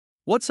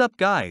What's up,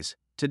 guys?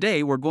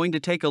 Today we're going to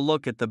take a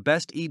look at the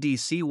best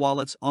EDC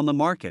wallets on the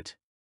market.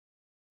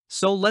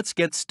 So let's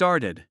get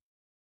started.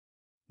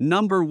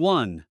 Number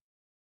 1.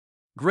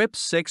 Grip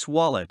 6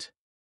 Wallet.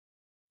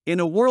 In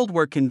a world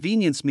where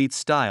convenience meets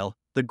style,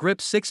 the Grip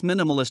 6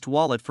 Minimalist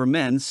Wallet for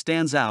men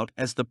stands out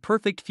as the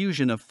perfect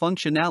fusion of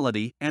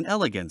functionality and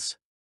elegance.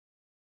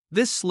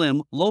 This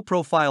slim,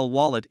 low-profile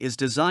wallet is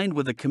designed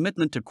with a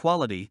commitment to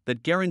quality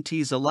that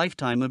guarantees a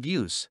lifetime of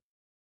use.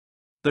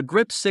 The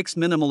Grip 6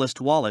 Minimalist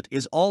Wallet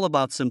is all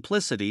about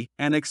simplicity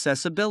and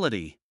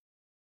accessibility.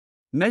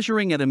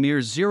 Measuring at a mere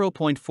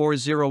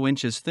 0.40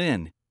 inches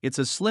thin, it's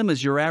as slim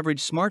as your average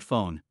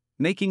smartphone,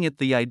 making it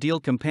the ideal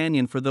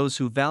companion for those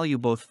who value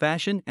both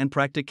fashion and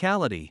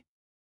practicality.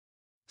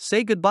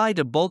 Say goodbye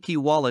to bulky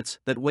wallets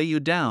that weigh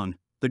you down.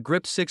 The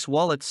Grip 6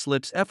 wallet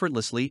slips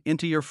effortlessly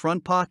into your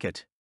front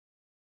pocket.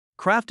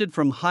 Crafted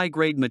from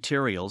high-grade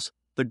materials,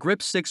 the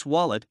Grip 6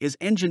 wallet is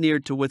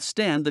engineered to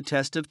withstand the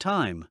test of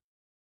time.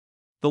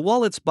 The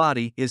wallet's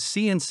body is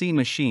CNC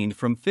machined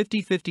from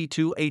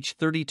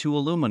 5052H32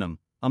 aluminum,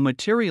 a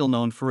material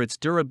known for its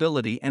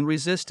durability and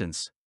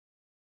resistance.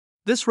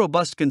 This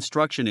robust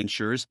construction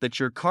ensures that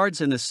your cards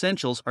and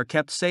essentials are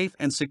kept safe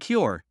and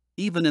secure,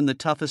 even in the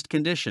toughest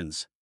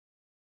conditions.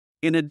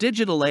 In a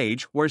digital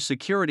age where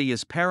security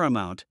is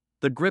paramount,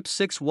 the Grip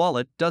 6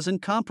 wallet doesn't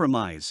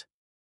compromise.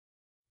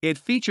 It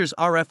features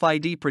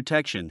RFID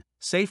protection,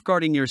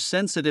 safeguarding your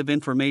sensitive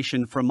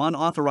information from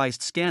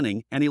unauthorized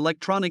scanning and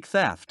electronic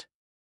theft.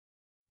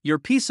 Your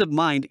peace of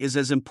mind is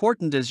as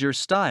important as your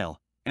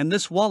style, and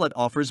this wallet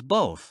offers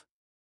both.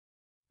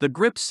 The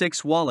Grip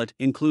 6 wallet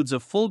includes a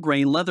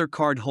full-grain leather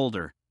card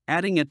holder,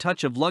 adding a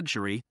touch of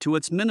luxury to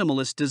its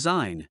minimalist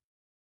design.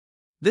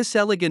 This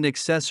elegant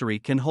accessory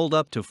can hold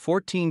up to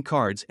 14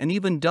 cards and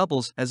even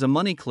doubles as a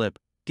money clip,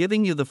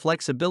 giving you the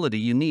flexibility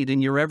you need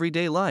in your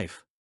everyday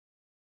life.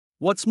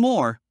 What's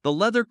more, the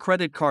leather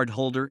credit card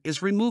holder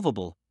is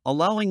removable,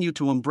 allowing you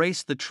to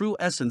embrace the true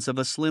essence of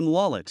a slim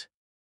wallet.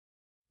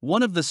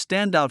 One of the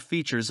standout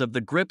features of the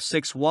Grip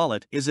 6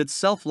 wallet is its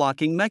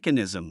self-locking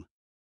mechanism.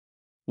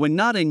 When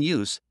not in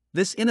use,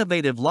 this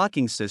innovative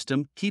locking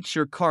system keeps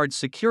your cards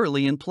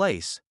securely in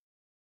place.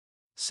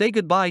 Say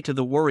goodbye to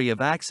the worry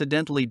of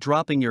accidentally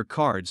dropping your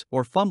cards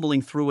or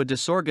fumbling through a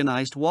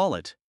disorganized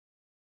wallet.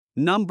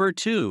 Number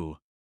 2.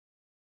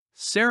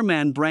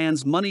 Serman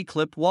Brand's Money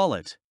Clip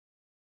Wallet.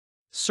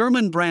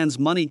 Serman Brand's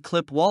Money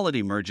Clip Wallet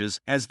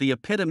emerges as the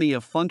epitome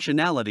of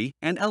functionality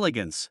and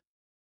elegance.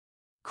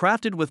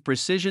 Crafted with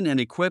precision and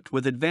equipped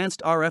with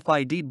advanced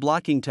RFID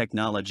blocking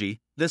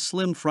technology, this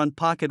slim front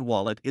pocket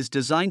wallet is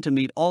designed to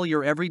meet all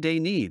your everyday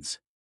needs.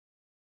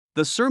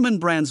 The Serman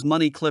Brand's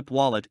Money Clip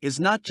Wallet is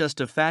not just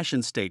a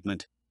fashion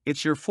statement,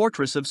 it's your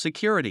fortress of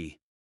security.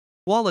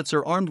 Wallets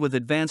are armed with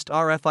advanced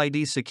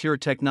RFID secure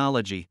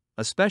technology,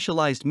 a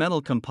specialized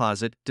metal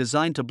composite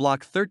designed to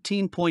block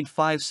 13.56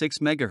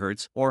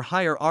 MHz or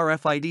higher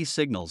RFID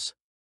signals.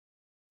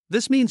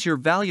 This means your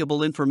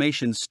valuable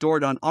information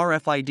stored on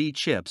RFID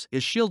chips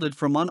is shielded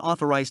from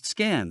unauthorized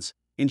scans,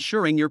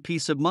 ensuring your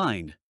peace of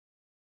mind.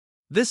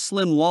 This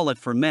slim wallet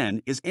for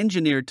men is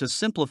engineered to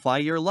simplify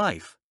your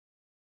life.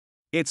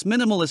 Its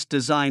minimalist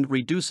design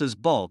reduces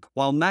bulk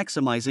while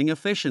maximizing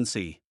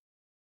efficiency.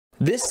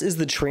 This is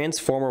the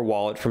Transformer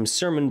wallet from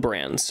Serman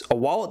Brands, a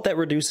wallet that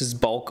reduces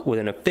bulk with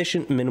an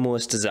efficient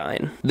minimalist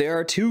design. There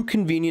are 2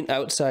 convenient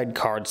outside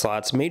card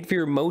slots made for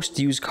your most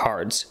used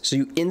cards, so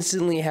you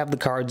instantly have the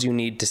cards you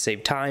need to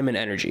save time and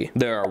energy.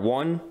 There are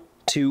 1,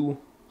 2,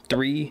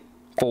 3,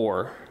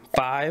 4,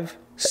 5,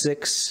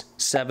 6,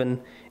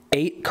 7,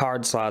 8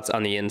 card slots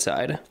on the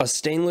inside. A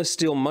stainless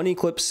steel money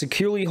clip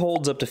securely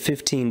holds up to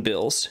 15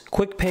 bills.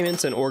 Quick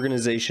payments and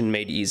organization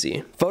made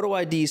easy. Photo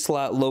ID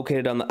slot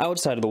located on the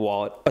outside of the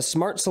wallet, a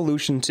smart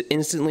solution to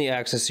instantly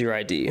access your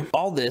ID.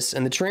 All this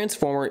and the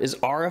Transformer is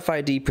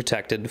RFID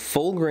protected,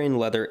 full grain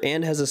leather,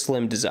 and has a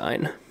slim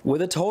design.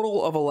 With a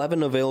total of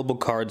 11 available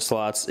card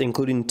slots,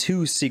 including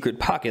 2 secret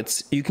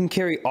pockets, you can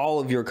carry all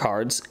of your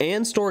cards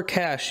and store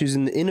cash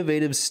using the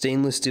innovative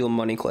stainless steel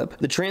money clip.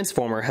 The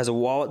Transformer has a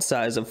wallet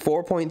size of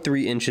 4.3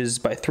 inches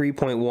by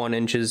 3.1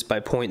 inches by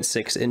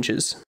 0.6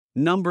 inches.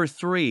 Number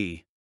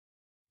 3.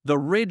 The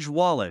Ridge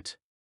Wallet.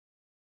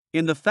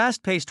 In the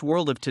fast-paced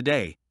world of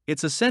today,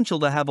 it's essential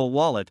to have a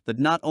wallet that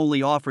not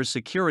only offers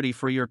security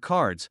for your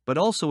cards but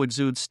also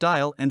exudes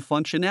style and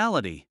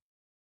functionality.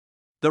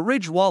 The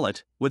Ridge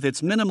Wallet, with its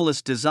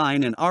minimalist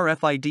design and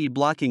RFID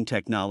blocking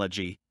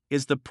technology,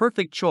 is the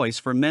perfect choice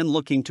for men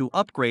looking to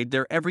upgrade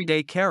their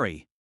everyday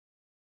carry.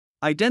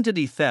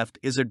 Identity theft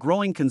is a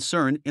growing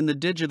concern in the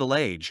digital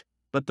age,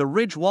 but the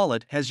Ridge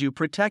Wallet has you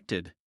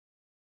protected.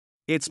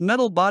 Its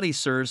metal body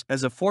serves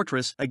as a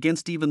fortress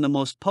against even the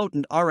most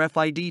potent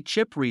RFID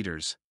chip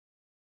readers.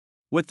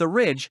 With the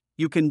Ridge,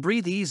 you can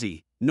breathe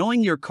easy,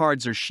 knowing your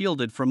cards are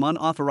shielded from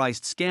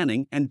unauthorized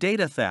scanning and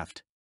data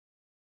theft.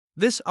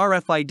 This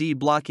RFID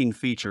blocking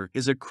feature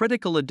is a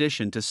critical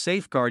addition to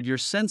safeguard your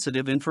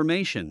sensitive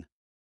information.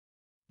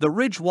 The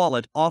Ridge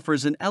Wallet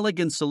offers an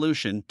elegant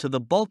solution to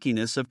the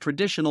bulkiness of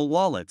traditional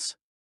wallets.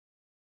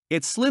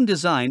 Its slim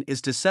design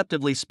is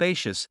deceptively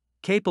spacious,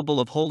 capable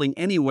of holding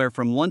anywhere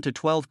from 1 to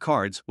 12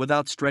 cards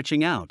without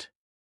stretching out.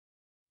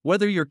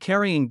 Whether you're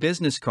carrying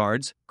business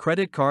cards,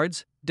 credit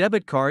cards,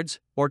 debit cards,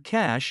 or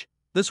cash,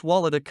 this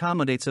wallet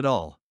accommodates it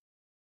all.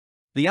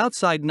 The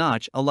outside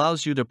notch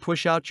allows you to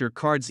push out your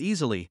cards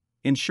easily,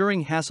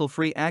 ensuring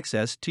hassle-free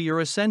access to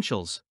your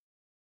essentials.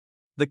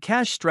 The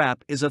cash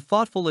strap is a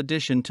thoughtful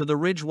addition to the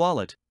Ridge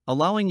wallet,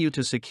 allowing you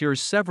to secure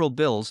several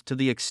bills to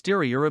the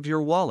exterior of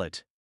your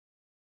wallet.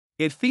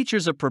 It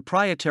features a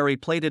proprietary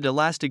plated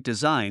elastic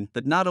design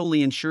that not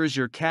only ensures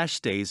your cash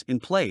stays in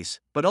place,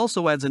 but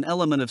also adds an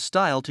element of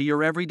style to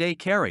your everyday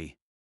carry.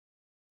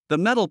 The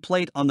metal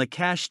plate on the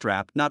cash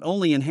strap not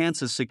only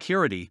enhances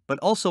security but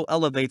also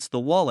elevates the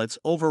wallet's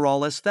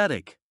overall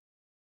aesthetic.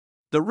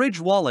 The Ridge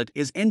wallet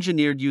is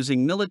engineered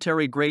using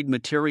military-grade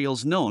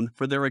materials known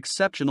for their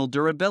exceptional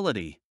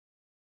durability.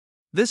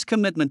 This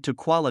commitment to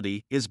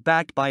quality is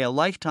backed by a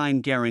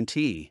lifetime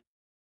guarantee.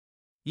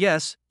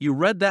 Yes, you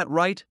read that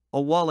right, a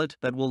wallet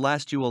that will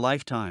last you a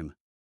lifetime.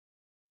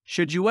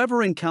 Should you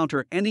ever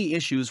encounter any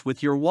issues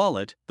with your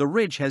wallet, the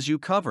Ridge has you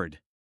covered.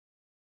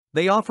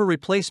 They offer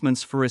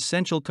replacements for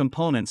essential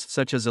components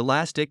such as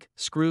elastic,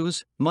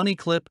 screws, money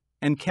clip,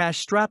 and cash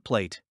strap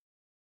plate.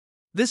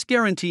 This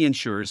guarantee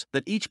ensures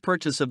that each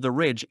purchase of the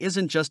Ridge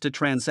isn't just a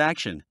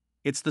transaction,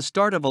 it's the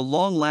start of a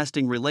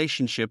long-lasting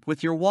relationship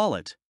with your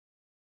wallet.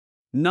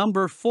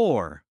 Number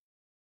 4.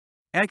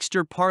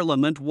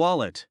 EDC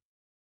wallet.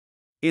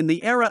 In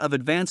the era of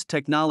advanced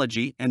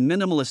technology and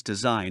minimalist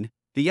design,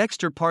 the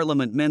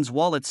EDC men's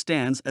wallet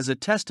stands as a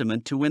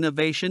testament to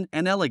innovation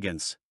and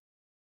elegance.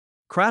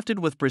 Crafted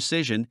with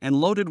precision and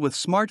loaded with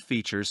smart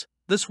features,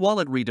 this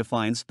wallet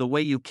redefines the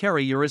way you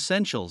carry your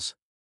essentials.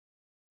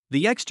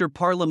 The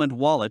EDC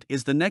wallet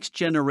is the next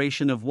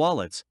generation of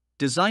wallets,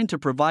 designed to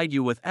provide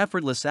you with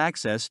effortless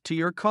access to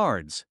your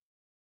cards.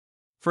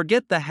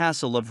 Forget the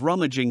hassle of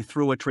rummaging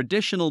through a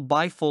traditional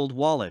bifold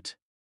wallet.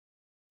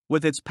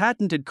 With its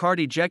patented card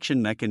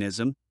ejection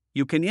mechanism,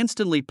 you can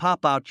instantly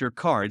pop out your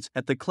cards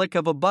at the click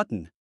of a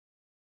button.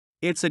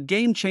 It's a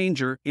game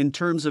changer in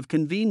terms of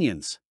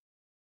convenience.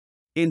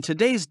 In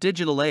today's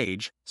digital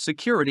age,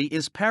 security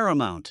is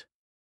paramount.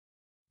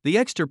 The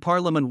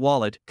EDC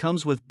wallet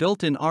comes with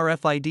built-in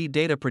RFID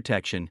data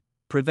protection,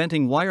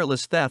 preventing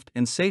wireless theft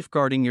and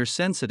safeguarding your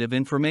sensitive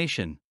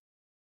information.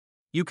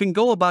 You can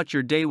go about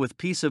your day with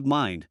peace of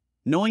mind,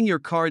 knowing your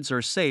cards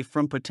are safe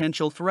from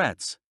potential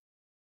threats.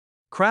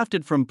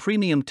 Crafted from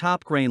premium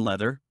top-grain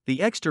leather, the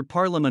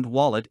EDC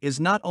wallet is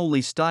not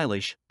only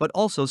stylish but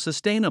also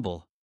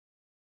sustainable.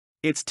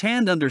 It's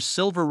tanned under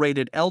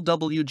silver-rated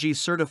LWG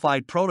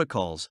certified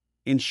protocols,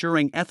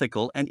 ensuring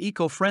ethical and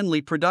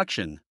eco-friendly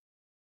production.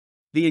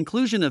 The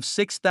inclusion of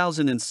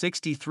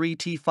 6063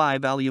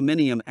 T5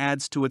 aluminum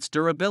adds to its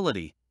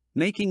durability,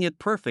 making it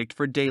perfect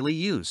for daily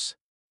use.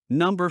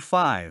 Number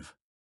 5.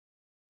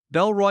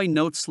 Bellroy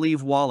Note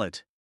Sleeve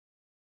Wallet.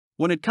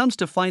 When it comes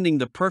to finding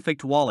the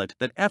perfect wallet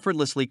that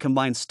effortlessly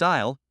combines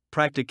style,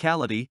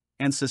 practicality,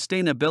 and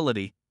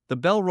sustainability, the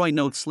Bellroy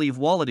Note Sleeve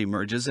Wallet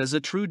emerges as a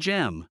true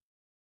gem.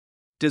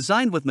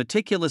 Designed with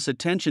meticulous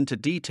attention to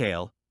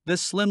detail,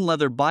 this slim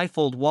leather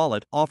bifold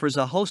wallet offers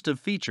a host of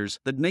features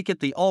that make it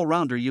the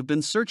all-rounder you've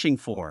been searching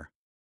for.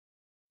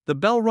 The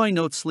Bellroy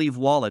Note Sleeve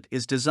Wallet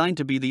is designed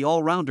to be the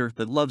all-rounder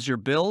that loves your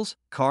bills,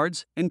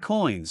 cards, and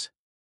coins.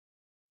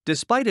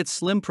 Despite its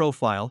slim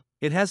profile,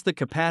 it has the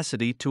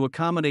capacity to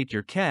accommodate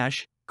your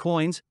cash,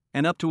 coins,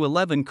 and up to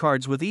 11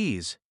 cards with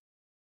ease.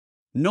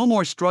 No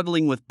more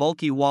struggling with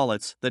bulky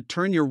wallets that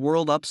turn your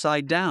world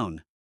upside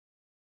down.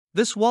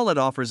 This wallet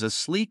offers a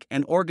sleek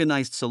and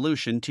organized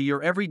solution to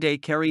your everyday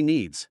carry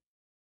needs.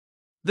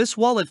 This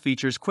wallet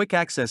features quick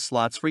access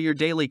slots for your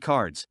daily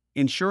cards,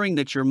 ensuring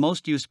that your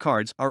most used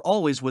cards are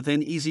always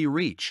within easy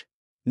reach.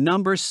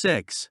 Number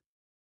 6.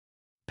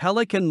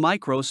 Pelican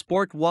Micro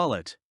Sport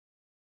Wallet.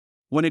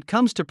 When it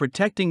comes to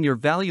protecting your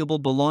valuable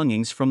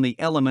belongings from the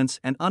elements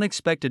and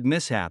unexpected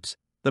mishaps,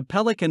 the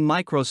Pelican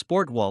Micro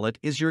Sport Wallet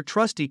is your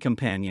trusty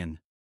companion.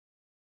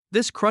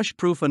 This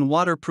crush-proof and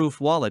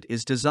waterproof wallet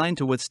is designed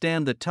to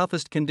withstand the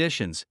toughest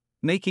conditions,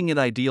 making it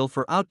ideal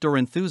for outdoor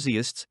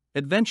enthusiasts,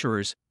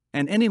 adventurers,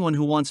 and anyone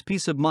who wants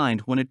peace of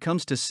mind when it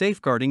comes to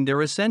safeguarding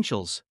their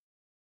essentials.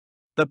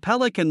 The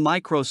Pelican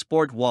Micro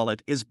Sport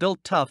Wallet is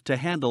built tough to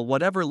handle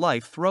whatever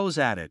life throws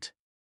at it.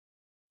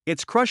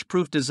 Its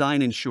crush-proof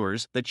design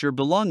ensures that your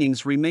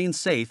belongings remain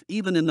safe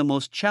even in the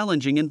most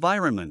challenging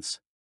environments.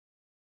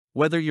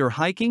 Whether you're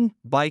hiking,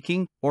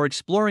 biking, or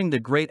exploring the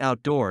great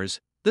outdoors,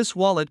 this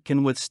wallet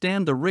can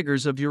withstand the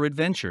rigors of your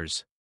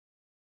adventures.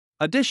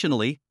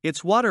 Additionally,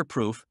 it's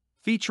waterproof,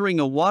 featuring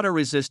a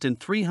water-resistant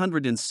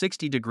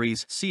 360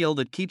 degrees seal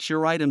that keeps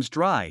your items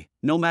dry,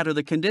 no matter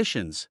the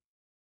conditions.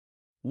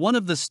 One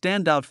of the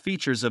standout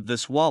features of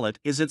this wallet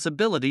is its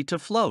ability to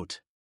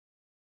float.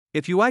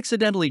 If you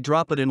accidentally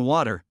drop it in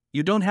water,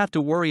 you don't have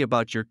to worry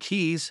about your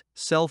keys,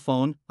 cell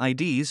phone,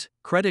 IDs,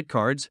 credit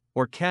cards,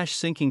 or cash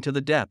sinking to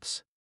the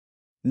depths.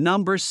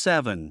 Number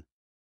 7.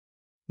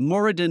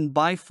 Muradin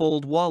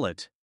Bifold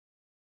Wallet.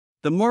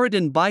 The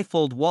Muradin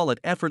Bifold Wallet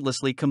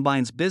effortlessly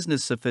combines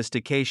business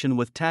sophistication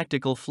with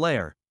tactical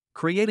flair,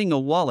 creating a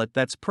wallet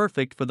that's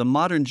perfect for the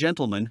modern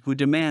gentleman who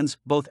demands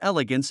both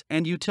elegance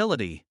and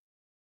utility.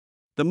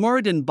 The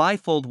Muradin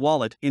bifold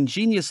wallet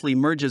ingeniously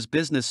merges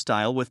business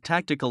style with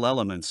tactical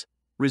elements,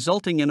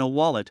 resulting in a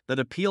wallet that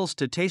appeals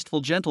to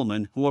tasteful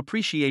gentlemen who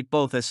appreciate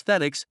both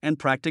aesthetics and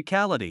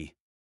practicality.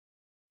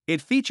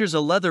 It features a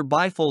leather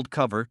bifold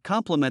cover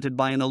complemented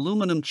by an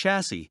aluminum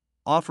chassis,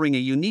 offering a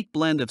unique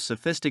blend of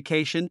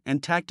sophistication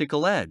and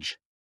tactical edge.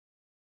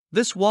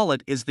 This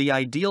wallet is the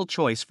ideal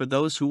choice for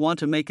those who want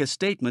to make a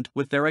statement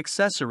with their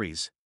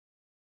accessories.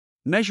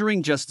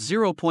 Measuring just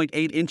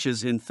 0.8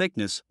 inches in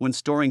thickness when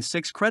storing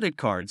 6 credit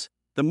cards,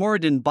 the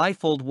Muradin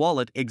bifold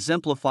wallet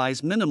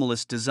exemplifies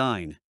minimalist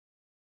design.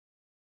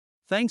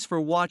 Thanks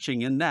for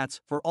watching, and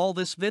that's for all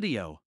this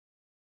video.